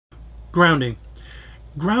Grounding.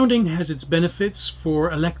 Grounding has its benefits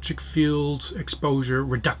for electric field exposure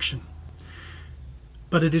reduction,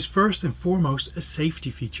 but it is first and foremost a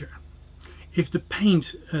safety feature. If the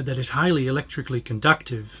paint that is highly electrically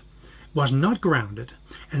conductive was not grounded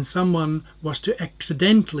and someone was to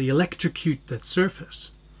accidentally electrocute that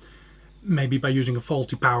surface, maybe by using a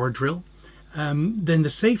faulty power drill, then the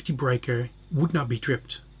safety breaker would not be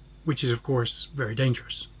tripped, which is of course very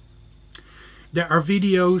dangerous. There are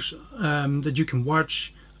videos that you can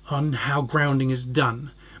watch on how grounding is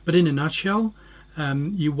done, but in a nutshell,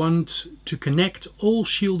 you want to connect all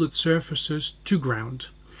shielded surfaces to ground.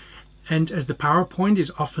 And as the PowerPoint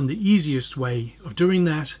is often the easiest way of doing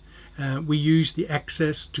that, we use the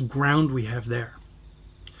access to ground we have there.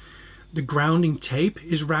 The grounding tape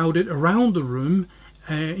is routed around the room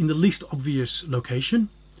in the least obvious location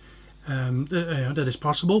that is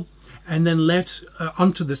possible, and then led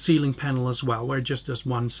onto the ceiling panel as well, where it just does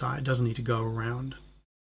one side, doesn't need to go around.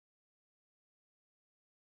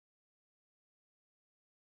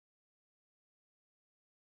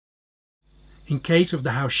 In case of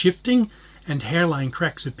the house shifting and hairline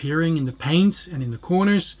cracks appearing in the paint and in the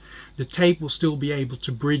corners, the tape will still be able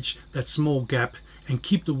to bridge that small gap and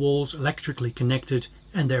keep the walls electrically connected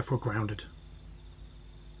and therefore grounded.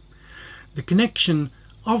 The connection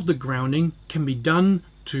of the grounding can be done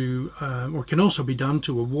to, or can also be done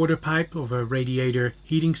to a water pipe of a radiator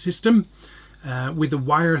heating system with a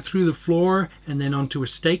wire through the floor and then onto a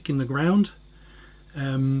stake in the ground.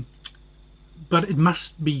 But it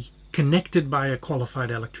must be connected by a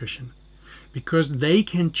qualified electrician, because they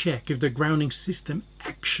can check if the grounding system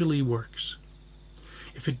actually works.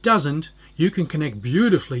 If it doesn't, you can connect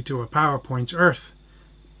beautifully to a PowerPoint's earth,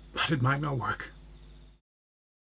 but it might not work.